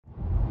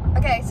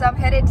Okay, so I'm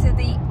headed to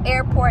the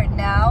airport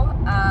now.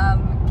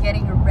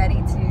 Getting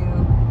ready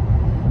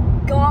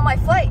to go on my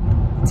flight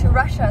to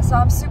Russia. So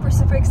I'm super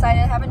excited.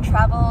 I haven't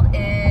traveled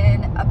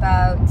in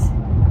about,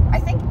 I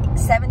think,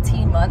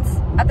 17 months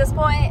at this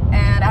point,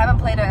 and I haven't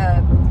played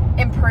a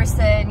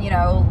in-person,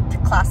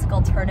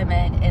 classical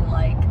tournament in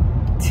like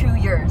 2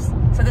 years.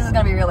 So this is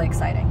gonna be really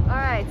exciting. All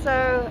right,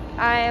 so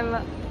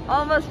I'm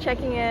almost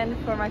checking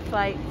in for my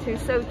flight to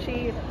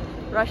Sochi,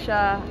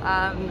 Russia.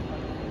 I'm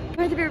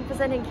going to be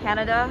representing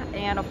Canada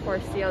and of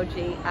course COG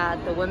at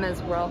the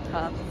Women's World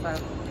Cup. So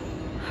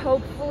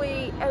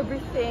hopefully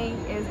everything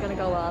is gonna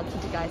go well. I'll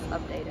keep you guys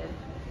updated.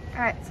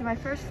 All right, so my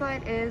first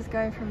flight is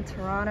going from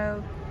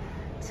Toronto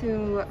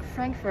to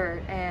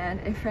Frankfurt, and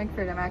in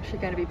Frankfurt I'm actually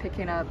going to be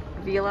picking up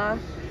Vila,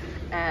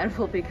 and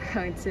we'll be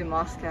going to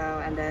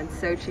Moscow and then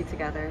Sochi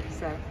together.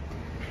 So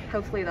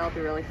hopefully that'll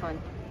be really fun.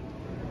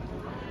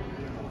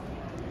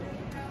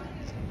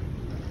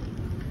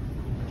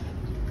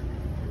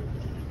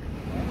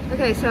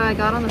 Okay, so I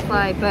got on the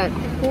flight, but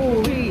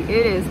holy,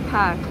 it is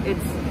packed.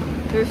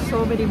 There's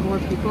so many more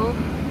people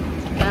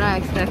than I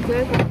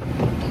expected.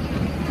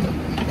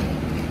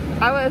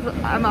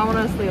 I'm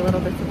honestly a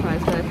little bit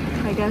surprised, but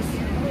I guess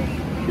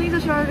things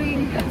are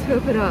starting to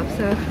open up,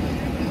 so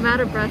I'm out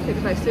of breath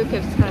because my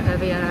suitcase is kind of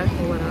heavy and I have to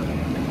pull it up.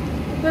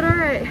 But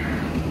alright,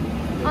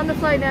 on the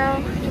flight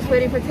now, just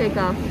waiting for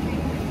takeoff.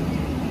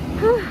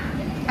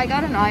 I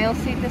got an aisle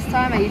seat this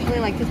time. I usually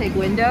like to take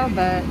window,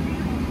 but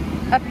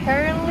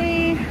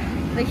apparently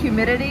the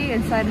humidity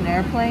inside an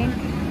airplane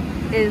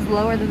is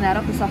lower than that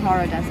of the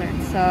Sahara Desert.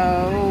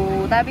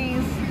 So that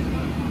means,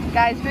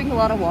 guys, drink a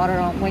lot of water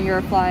when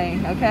you're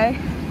flying, okay?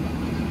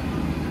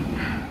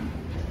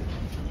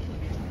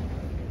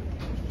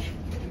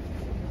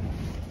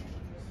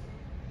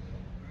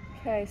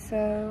 Okay,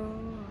 so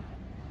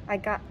I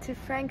got to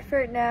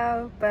Frankfurt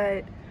now,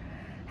 but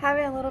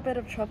having a little bit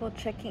of trouble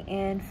checking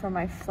in for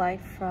my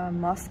flight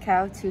from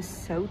Moscow to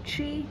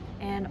Sochi.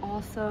 And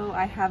also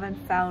I haven't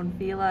found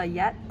Vila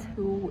yet,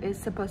 who is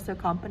supposed to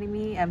accompany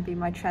me and be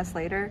my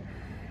translator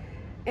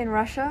in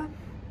Russia.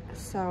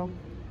 So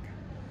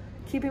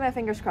keeping my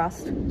fingers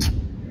crossed.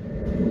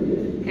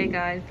 Hey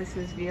guys, this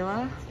is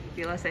Vila.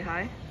 Vila, say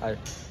hi. Hi.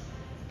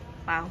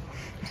 Wow.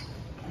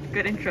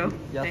 Good intro.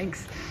 Yeah.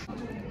 Thanks.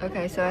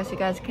 Okay, so as you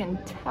guys can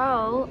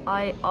tell,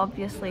 I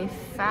obviously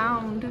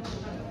found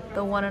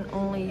the one and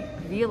only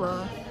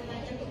Vila,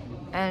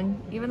 and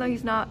even though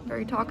he's not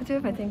very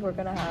talkative, I think we're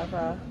gonna have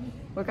a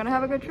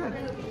good trip.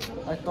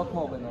 I talk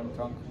more when I'm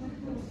drunk.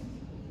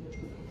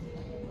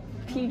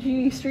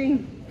 PG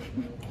stream.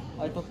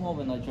 I talk more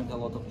when I drink a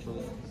lot of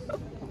juice.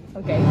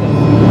 Okay, good.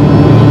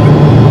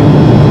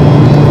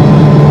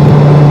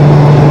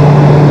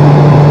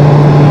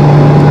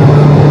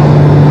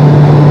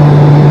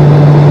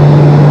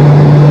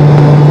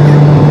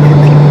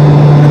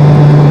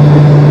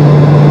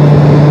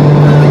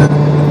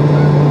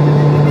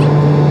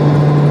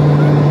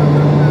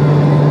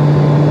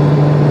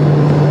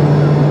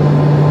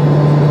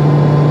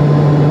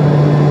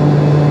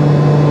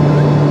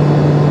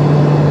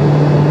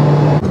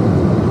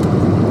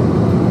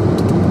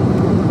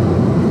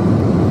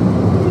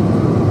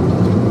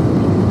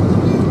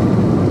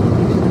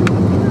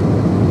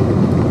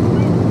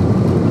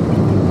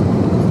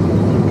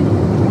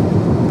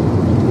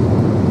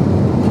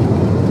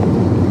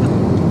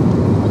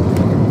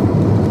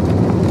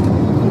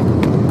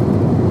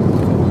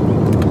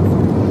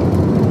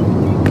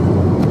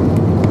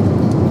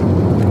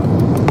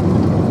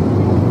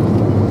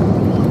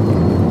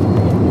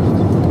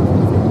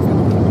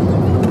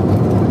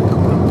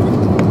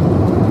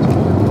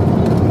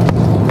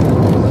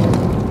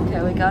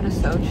 To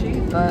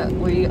Sochi, but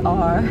we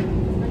are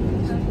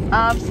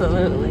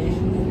absolutely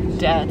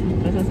dead.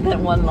 This has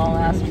been one long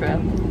ass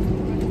trip,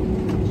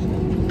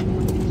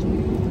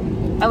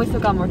 and we still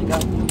got more to go.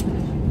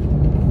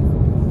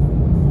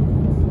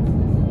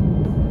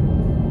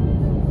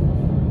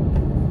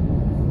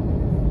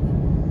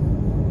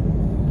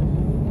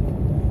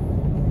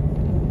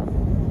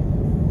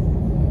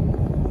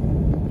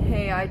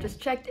 Hey, I just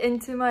checked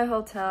into my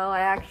hotel. I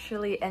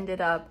actually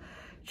ended up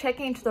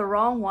checking into the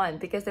wrong one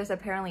because there's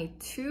apparently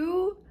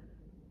 2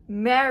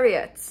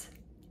 Marriotts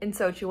in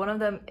Sochi. One of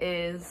them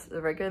is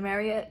the regular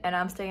Marriott, and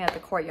I'm staying at the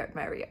Courtyard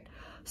Marriott.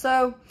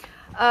 So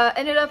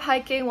ended up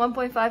hiking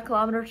 1.5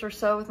 kilometers or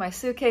so with my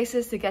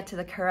suitcases to get to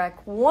the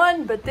correct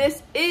one, but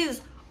this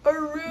is a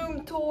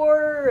room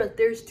tour.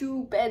 There's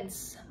 2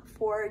 beds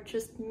for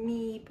just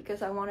me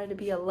because I wanted to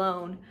be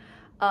alone.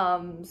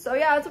 So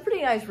yeah, it's a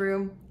pretty nice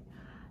room.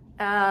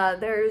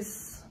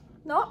 There's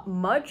not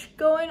much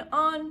going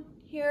on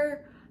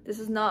here. This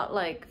is not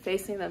like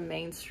facing the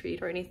main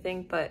street or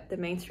anything, but the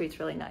main street's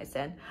really nice,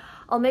 and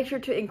I'll make sure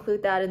to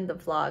include that in the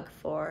vlog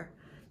for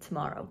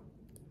tomorrow.